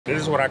This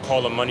is what I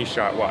call a money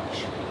shot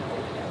watch.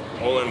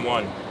 All in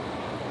one.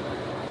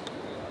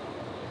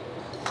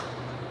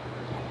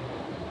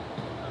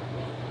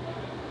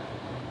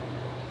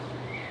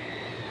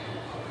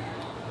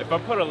 If I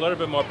put a little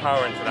bit more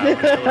power into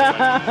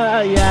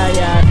that,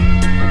 yeah.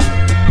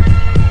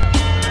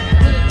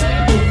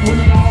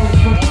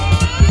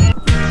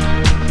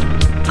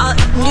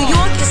 New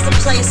York is the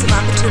place of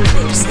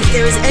opportunities. If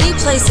there is any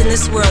place in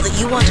this world that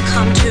you want to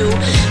come to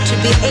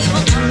be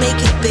able to make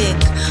it big,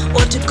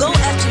 or to go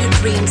after your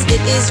dreams,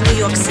 it is New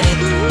York City.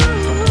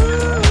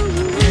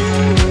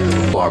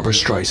 Barbara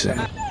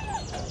Streisand.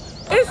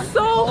 It's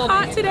so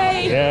hot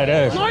today. Yeah, it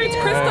is. Lawrence,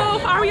 Crystal,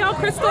 how are y'all,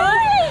 Crystal?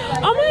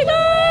 Oh my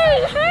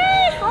God,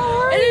 hey! How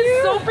are you? It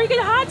is so freaking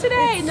hot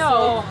today. It's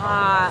so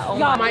hot. Oh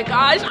my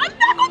gosh, I'm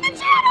back on the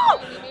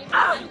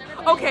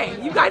channel!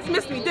 Okay, you guys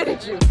missed me,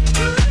 didn't you?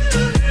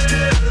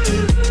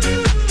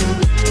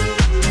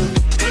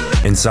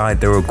 Inside,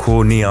 there were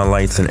cool neon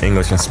lights in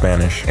English and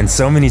Spanish, and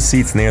so many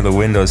seats near the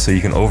windows so you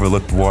can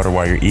overlook the water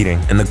while you're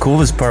eating. And the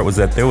coolest part was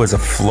that there was a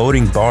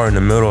floating bar in the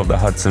middle of the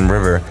Hudson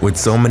River with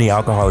so many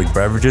alcoholic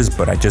beverages,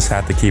 but I just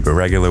had to keep it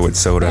regular with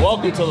soda.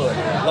 Welcome to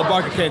La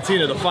Barca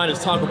Cantina, the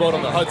finest taco boat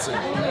on the Hudson.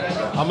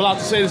 I'm allowed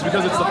to say this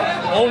because it's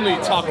the only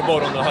taco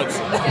boat on the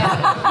Hudson.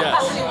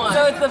 Yes.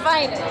 So it's the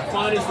finest.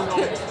 Finest and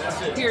only.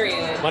 That's it.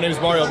 Period. My name is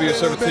Mario. I'll be your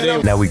server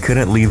today. Now, we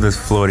couldn't leave this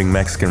floating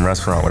Mexican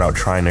restaurant without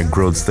trying their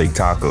grilled steak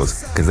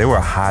tacos, because they were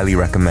highly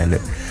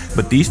recommended.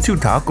 But these two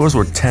tacos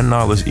were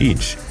 $10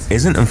 each.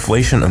 Isn't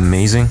inflation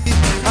amazing?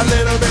 A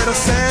little bit of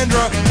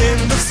Sandra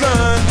in the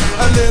sun,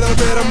 a little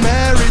bit of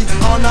Mary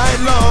all night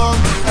long,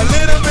 a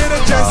little bit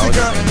of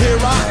Jessica, here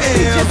I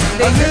am,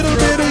 a little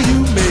bit of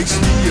you makes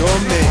me your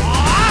man.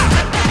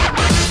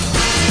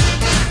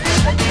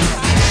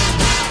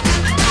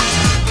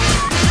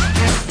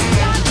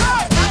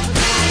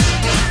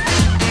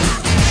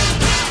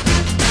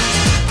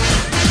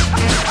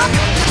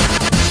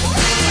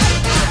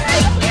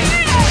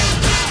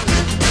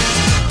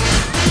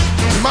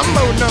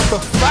 Mambo number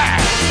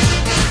 5.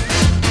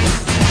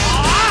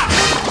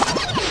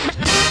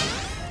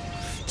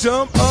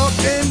 Jump up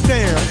and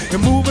down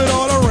and move it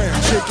all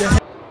around. Shake your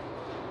hand.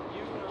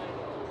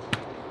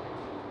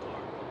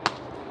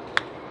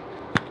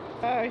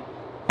 Hi.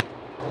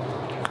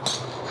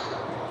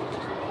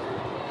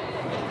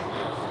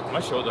 My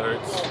shoulder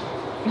hurts.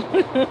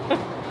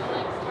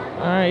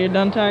 All right, you're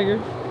done, Tiger?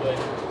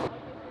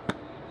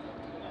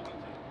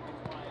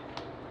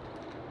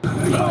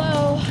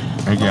 Hello.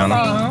 Hey,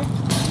 Gianna.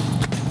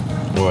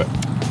 What?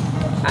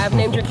 I've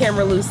named your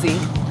camera Lucy.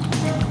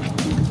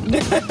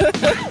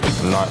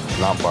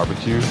 Not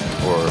barbecue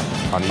or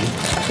honey?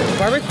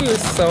 Barbecue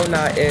is so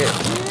not it.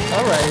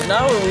 All right,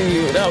 now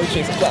we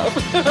chasing stuff.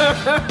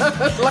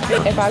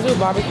 If I do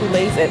barbecue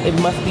lace, it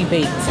must be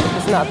baked. If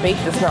it's not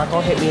baked, it's not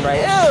gonna hit me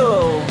right.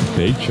 Ew.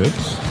 Baked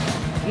chips?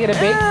 You get a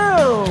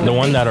baked? The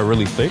one that are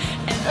really thick?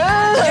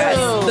 Yes,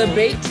 the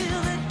baked.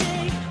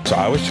 So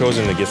I was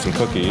chosen to get some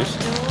cookies.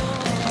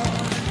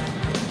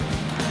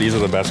 These are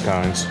the best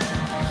kinds.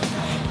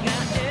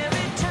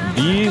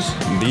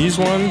 These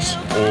ones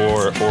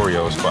or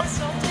Oreos, but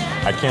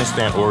I can't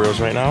stand Oreos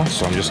right now,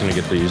 so I'm just gonna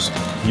get these.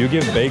 You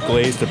give baked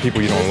Lays to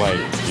people you don't like.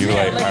 You're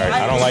like, all right,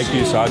 I don't like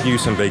you, so I'll give you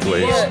some baked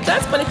Lays. Yeah,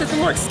 that's funny because they're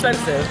more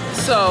expensive.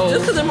 So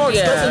just because they're more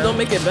expensive don't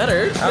make it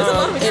better.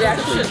 It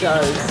actually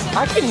does.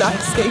 I cannot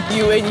escape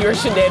you and your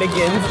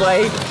shenanigans,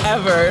 like,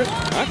 ever.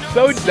 That's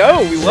so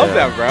dope. We love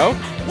that, bro.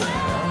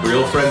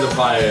 Real friends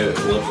apply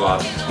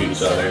flip-flops to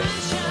each other.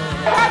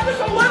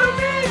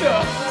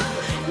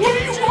 What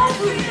do you want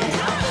from me?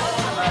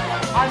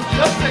 I'm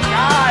just a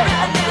guy.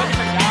 I'm just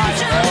a guy,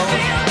 bro.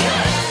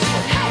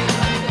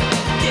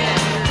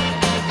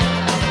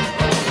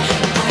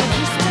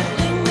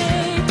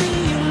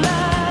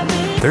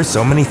 There's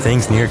so many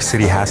things New York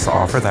City has to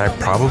offer that I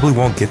probably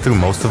won't get through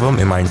most of them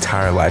in my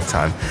entire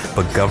lifetime,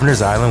 but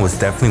Governor's Island was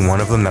definitely one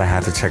of them that I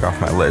had to check off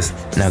my list.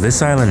 Now,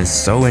 this island is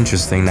so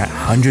interesting that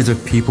hundreds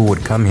of people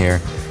would come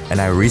here, and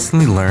I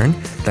recently learned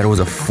that it was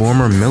a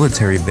former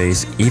military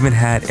base, even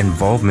had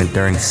involvement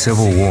during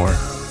Civil War.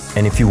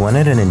 And if you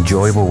wanted an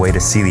enjoyable way to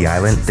see the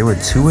island, there were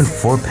 2- and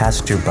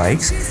 4-passenger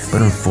bikes,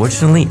 but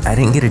unfortunately, I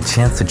didn't get a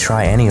chance to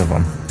try any of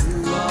them.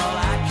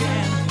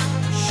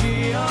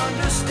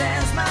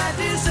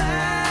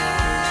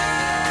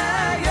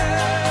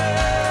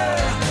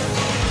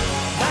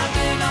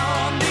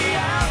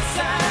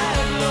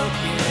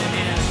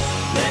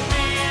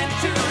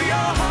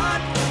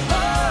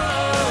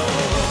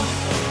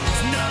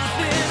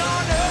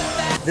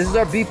 This is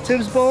our beef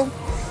tibs bowl.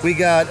 We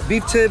got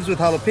beef tibs with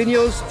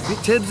jalapenos.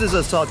 Beef tibs is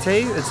a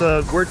saute. It's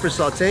a word for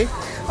saute.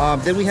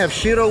 Then we have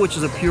shiro, which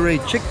is a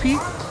pureed chickpea.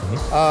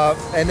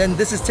 And then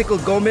this is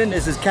tickled gomen.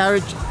 This is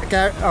cabbage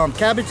and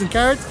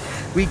carrots.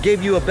 We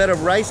gave you a bed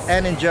of rice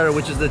and injera,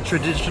 which is the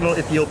traditional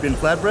Ethiopian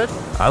flatbread.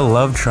 I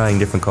love trying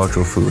different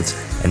cultural foods,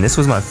 and this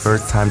was my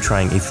first time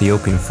trying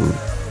Ethiopian food.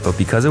 But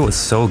because it was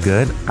so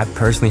good, I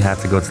personally had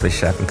to go to the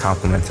chef and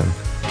compliment him.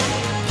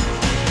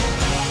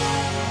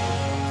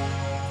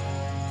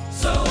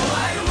 So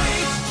I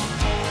wait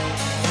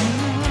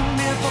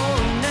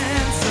for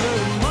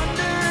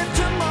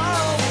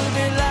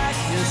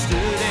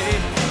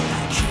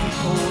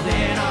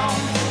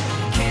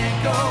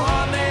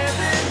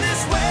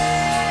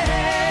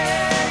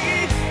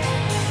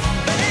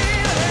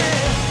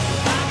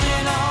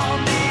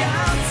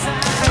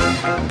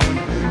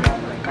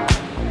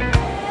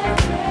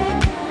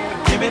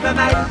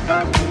night.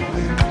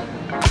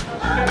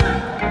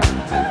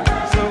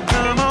 So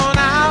come on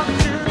out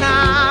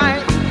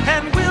tonight,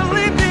 and we'll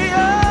leave the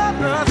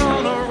others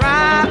on a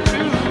ride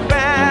through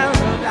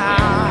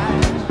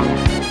paradise.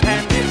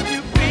 And if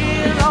you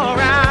feel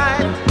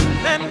alright,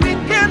 then we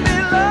can be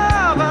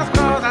lovers,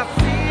 'cause I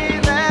see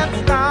that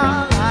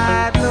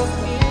starlight look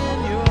in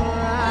your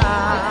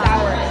eyes.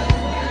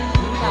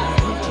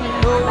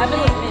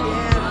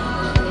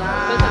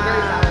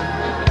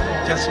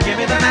 Just give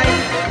me the night.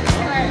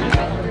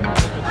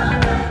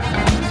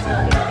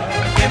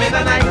 Give me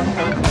the night.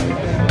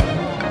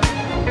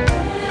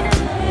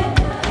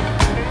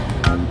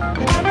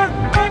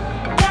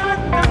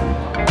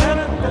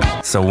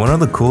 So one of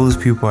the coolest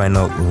people I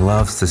know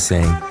loves to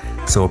sing.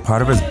 So a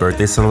part of his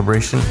birthday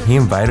celebration, he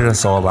invited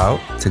us all out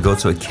to go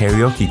to a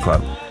karaoke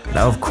club.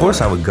 Now of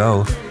course I would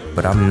go,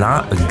 but I'm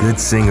not a good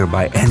singer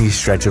by any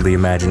stretch of the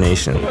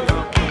imagination.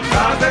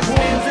 'Cause there's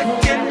music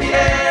in the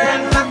air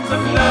and lots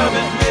of love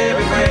is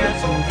everywhere.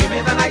 So give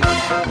me the night.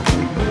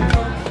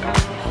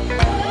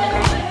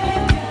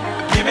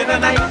 Give me the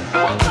night.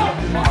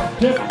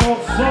 Difficult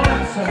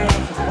songs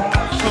sometimes.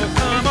 So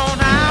come on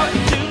out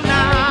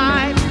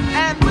tonight,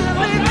 and we'll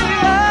leave the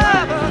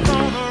others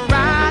on a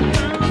ride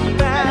through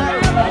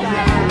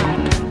paradise.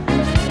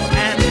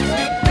 And if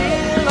you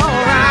feel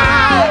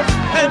alright,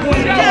 then we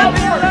can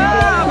be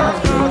lovers,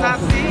 'cause I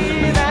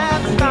see that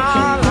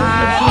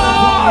starlight.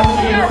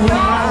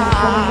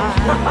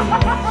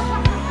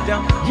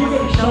 Don't you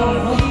know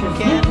we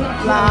can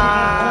fly?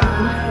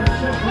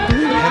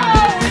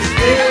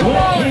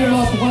 What came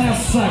up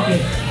last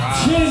second?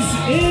 Chiz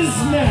is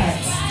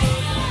next.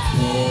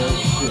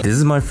 This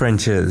is my friend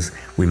Chiz.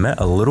 We met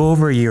a little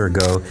over a year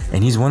ago,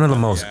 and he's one of the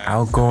most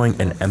outgoing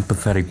and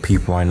empathetic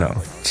people I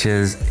know.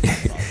 Chiz,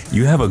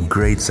 you have a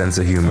great sense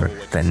of humor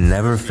that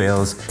never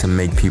fails to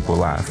make people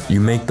laugh. You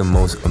make the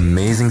most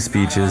amazing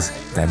speeches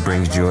that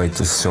brings joy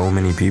to so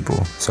many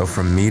people. So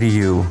from me to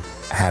you,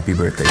 happy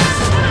birthday.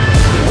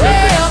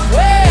 Way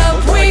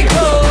up we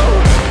go.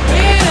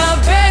 Been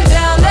up and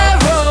down that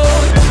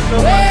road.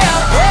 Way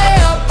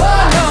up,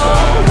 oh no.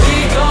 We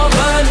gon'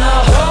 burn the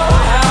whole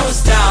house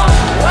down.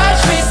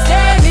 Watch me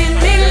standing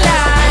in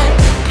line.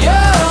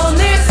 You're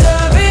only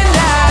serving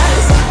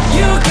lies.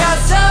 You got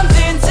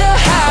something to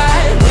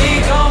hide. We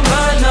gon'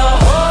 burn the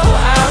whole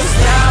house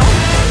down.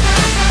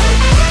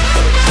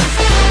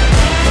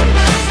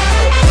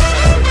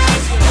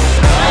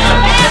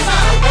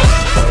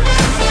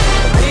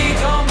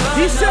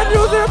 He said it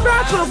was their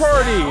bachelor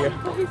party.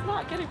 But he's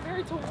not getting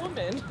married to a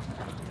woman.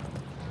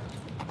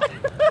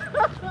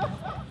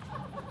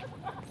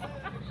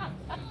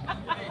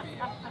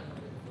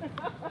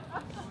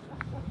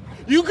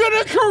 You could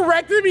have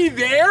corrected me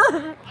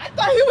there. I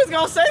thought he was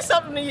gonna say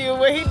something to you,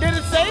 but he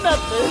didn't say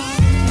nothing.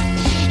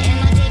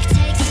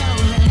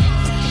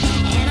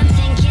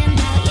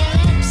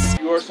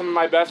 You are some of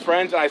my best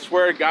friends, and I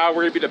swear to God,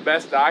 we're gonna be the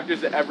best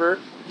doctors ever.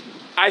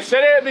 I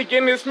said it at the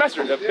beginning of the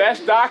semester, the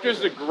best doctors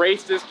to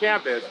grace this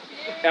campus,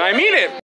 and I mean it.